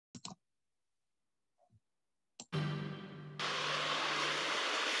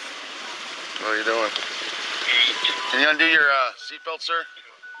What are you doing? Can you undo your seatbelt, sir?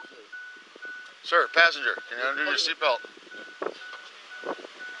 Sir, passenger, can you undo your seatbelt?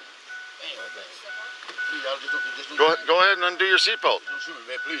 Go ahead and undo your seatbelt. Don't shoot me,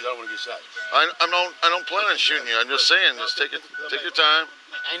 man. Please, I don't want to get shot. I don't plan on shooting you. I'm just saying, just take your time.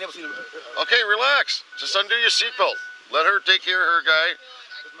 I ain't never seen a... Okay, relax. Just undo your seatbelt. Let her take care of her guy.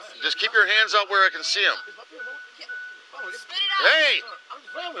 Just keep your hands out where I can see him. Hey!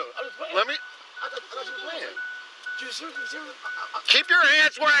 Let me... Keep your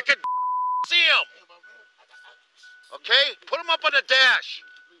hands where I can see him. Okay? Put them up on the dash.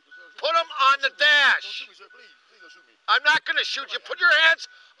 Put them on the dash. I'm not going to shoot you. Put your hands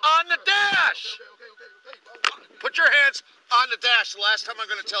on the dash. Put your hands on the dash. The last time I'm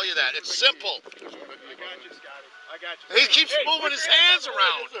going to tell you that. It's simple. I got you. He keeps moving his hands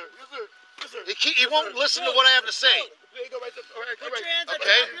around. He won't listen to what I have to say. Put your hands on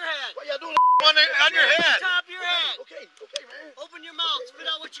Okay. top of your head. What y'all doing? On your head. Top of your head. Okay, man. Open your mouth. Spit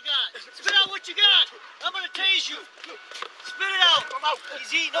out what you got. Spit out what you got. I'm going to tase you. Spit it out.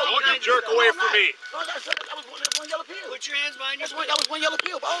 He's eating all Don't kinds you jerk of stuff. away from me. That was one yellow pill. Put your hands behind your That was one yellow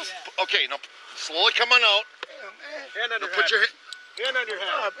pill, boss. Yeah. Okay, now slowly come on out. Damn, man. Hand under Now put your hand under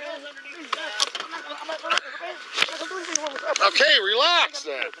hat. Okay, relax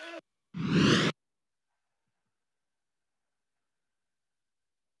then.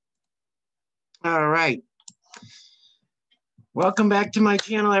 All right. Welcome back to my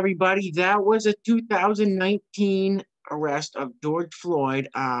channel, everybody. That was a 2019 arrest of George Floyd,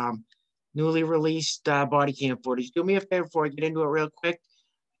 newly released body cam footage. Do me a favor before I get into it real quick.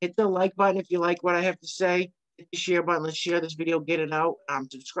 Hit the like button if you like what I have to say. Hit the share button. Let's share this video, get it out.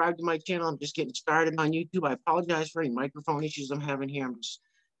 Subscribe to my channel. I'm just getting started on YouTube. I apologize for any microphone issues I'm having here. I'm just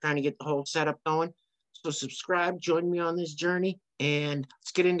trying to get the whole setup going. So subscribe, join me on this journey, and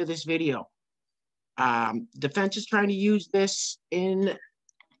let's get into this video. Defense is trying to use this in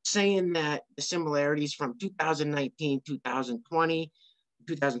saying that the similarities from 2019,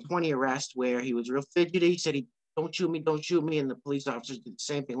 2020 arrest, where he was real fidgety, said don't shoot me, and the police officers did the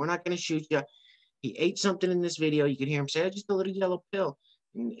same thing. We're not going to shoot you. He ate something in this video. You can hear him say, just a little yellow pill.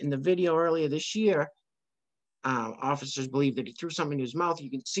 In the video earlier this year, officers believe that he threw something in his mouth.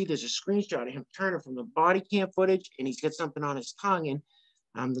 You can see there's a screenshot of him turning from the body cam footage, and he's got something on his tongue, and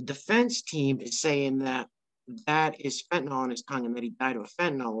the defense team is saying that is fentanyl on his tongue and that he died of a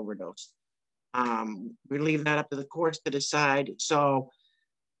fentanyl overdose. We leave that up to the courts to decide. So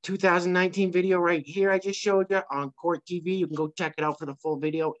 2019 video right here I just showed you on Court TV. You can go check it out for the full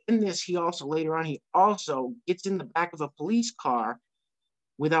video. In this, he also gets in the back of a police car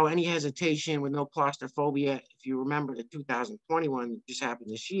without any hesitation, with no claustrophobia. If you remember the 2021 that just happened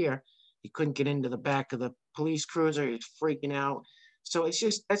this year, he couldn't get into the back of the police cruiser. He was freaking out. So it's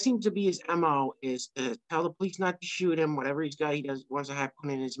just, that seems to be his MO, is to tell the police not to shoot him. Whatever he's got, he wants to have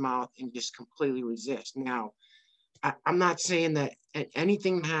put in his mouth and just completely resist. Now, I'm not saying that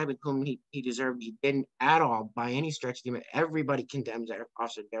anything that happened to him, he deserved. He didn't at all, by any stretch of the imagination. Everybody condemns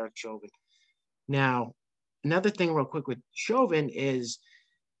Officer Derek Chauvin. Now, another thing real quick with Chauvin is,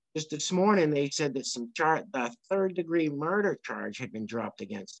 just this morning, they said that the third-degree murder charge had been dropped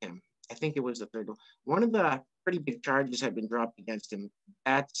against him. I think it was the third one. One of the pretty big charges had been dropped against him.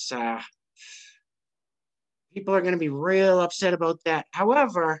 That's people are going to be real upset about that.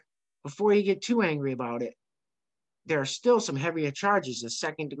 However, before you get too angry about it, there are still some heavier charges. The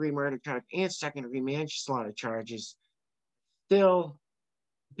second-degree murder charge and second-degree manslaughter charges still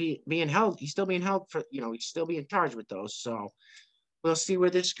being held. He's still being held for, he's still being charged with those. So we'll see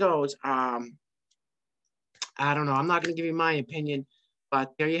where this goes. I don't know. I'm not going to give you my opinion,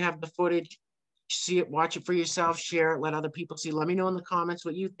 but there you have the footage. See it, watch it for yourself, share it, let other people see. Let me know in the comments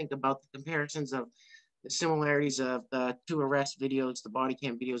what you think about the comparisons of the similarities of the two arrest videos, the body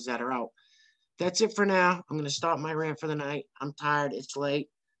cam videos that are out. That's it for now. I'm going to stop my rant for the night. I'm tired. It's late.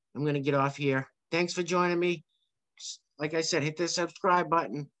 I'm going to get off here. Thanks for joining me. Like I said, hit the subscribe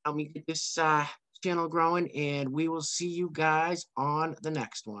button. Help me get this channel growing, and we will see you guys on the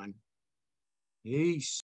next one. Peace.